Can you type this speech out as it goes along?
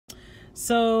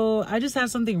So I just had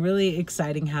something really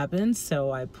exciting happen.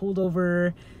 So I pulled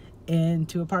over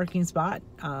into a parking spot.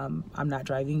 I'm not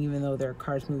driving, even though there are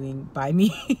cars moving by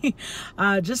me,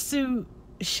 just to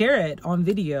share it on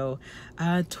video.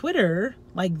 Twitter,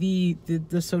 like the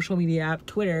social media app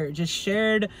Twitter, just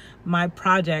shared my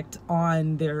project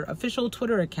on their official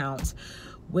Twitter accounts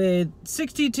with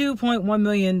 62.1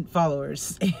 million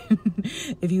followers.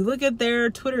 If you look at their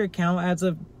Twitter account as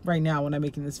of right now when I'm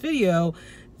making this video,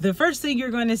 the first thing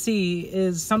you're going to see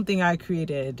is something I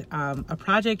created, a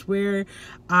project where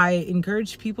I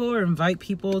encourage people or invite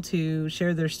people to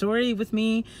share their story with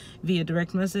me via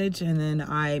direct message, and then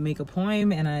I make a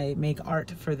poem and I make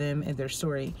art for them and their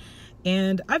story.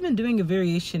 And I've been doing a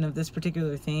variation of this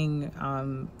particular thing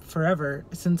forever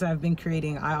since I've been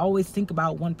creating. I always think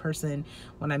about one person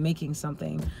when I'm making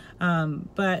something.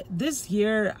 But this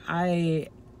year I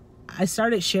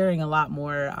started sharing a lot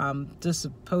more, just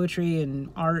poetry and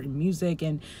art and music.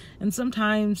 And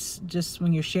sometimes just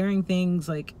when you're sharing things,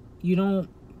 like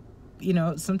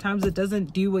sometimes it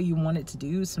doesn't do what you want it to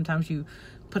do. Sometimes you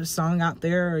put a song out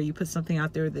there or you put something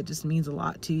out there that just means a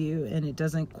lot to you and it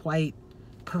doesn't quite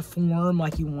perform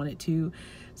like you want it to.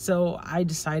 So I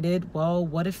decided, well,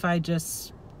 what if I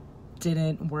just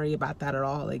didn't worry about that at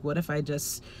all? Like, what if I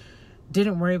just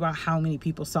didn't worry about how many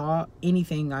people saw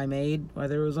anything I made,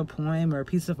 whether it was a poem or a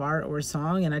piece of art or a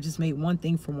song, and I just made one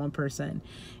thing for one person,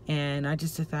 and I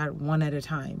just did that one at a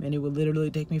time, and it would literally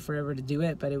take me forever to do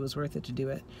it, but it was worth it to do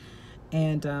it.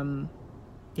 And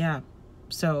yeah,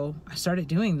 so I started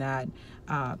doing that,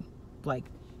 like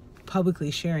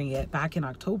publicly sharing it back in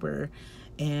October.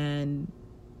 And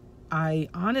I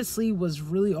honestly was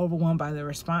really overwhelmed by the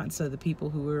response of the people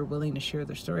who were willing to share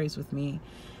their stories with me.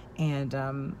 And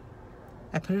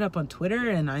I put it up on Twitter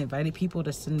and I invited people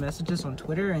to send messages on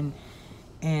Twitter,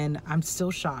 and I'm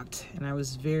still shocked. And I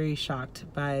was very shocked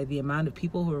by the amount of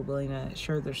people who are willing to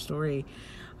share their story,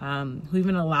 who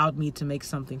even allowed me to make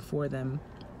something for them.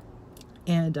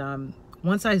 And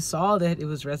once I saw that it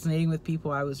was resonating with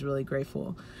people, I was really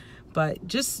grateful. But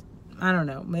just, I don't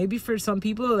know, maybe for some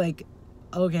people, like,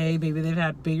 okay, maybe they've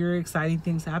had bigger, exciting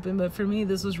things happen. But for me,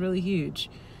 this was really huge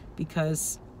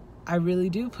because I really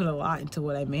do put a lot into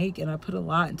what I make, and I put a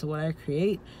lot into what I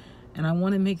create. And I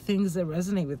want to make things that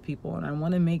resonate with people. And I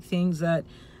want to make things that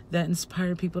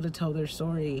inspire people to tell their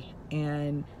story.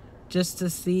 And just to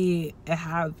see it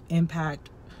have impact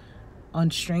on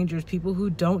strangers, people who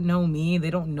don't know me,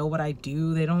 they don't know what I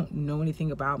do, they don't know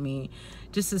anything about me.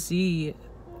 Just to see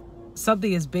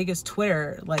something as big as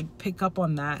Twitter like pick up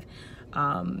on that,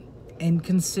 and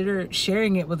consider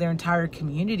sharing it with their entire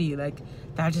community, like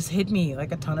that just hit me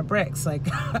like a ton of bricks. Like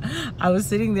I was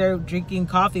sitting there drinking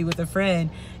coffee with a friend,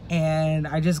 and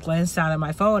I just glanced down at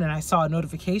my phone and I saw a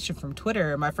notification from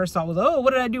Twitter. And my first thought was, oh,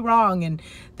 what did I do wrong? And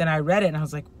then I read it and I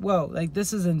was like, whoa, like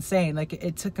this is insane. Like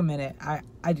it took a minute. I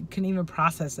couldn't even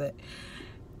process it.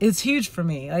 It's huge for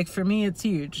me. Like for me, it's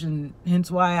huge. And hence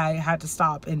why I had to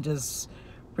stop and just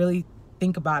really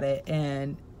think about it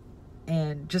and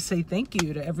just say thank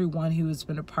you to everyone who has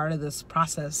been a part of this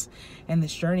process and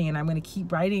this journey. And I'm going to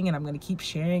keep writing, and I'm going to keep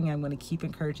sharing, and I'm going to keep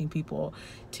encouraging people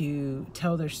to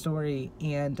tell their story.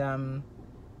 And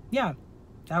yeah,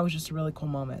 that was just a really cool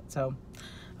moment. So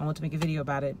I want to make a video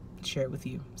about it, share it with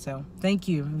you. So thank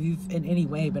you if you've in any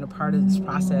way been a part of this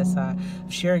process, of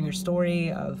sharing your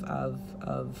story,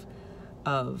 of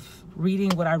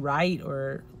reading what I write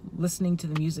or listening to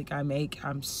the music I make.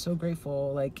 I'm so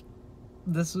grateful. Like,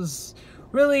 this was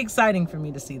really exciting for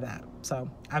me to see that. So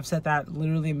I've said that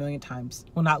literally a million times.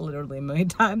 Well, not literally a million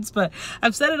times, but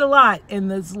I've said it a lot in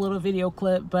this little video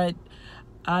clip, but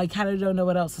I kind of don't know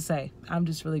what else to say. I'm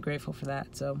just really grateful for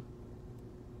that. So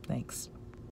thanks.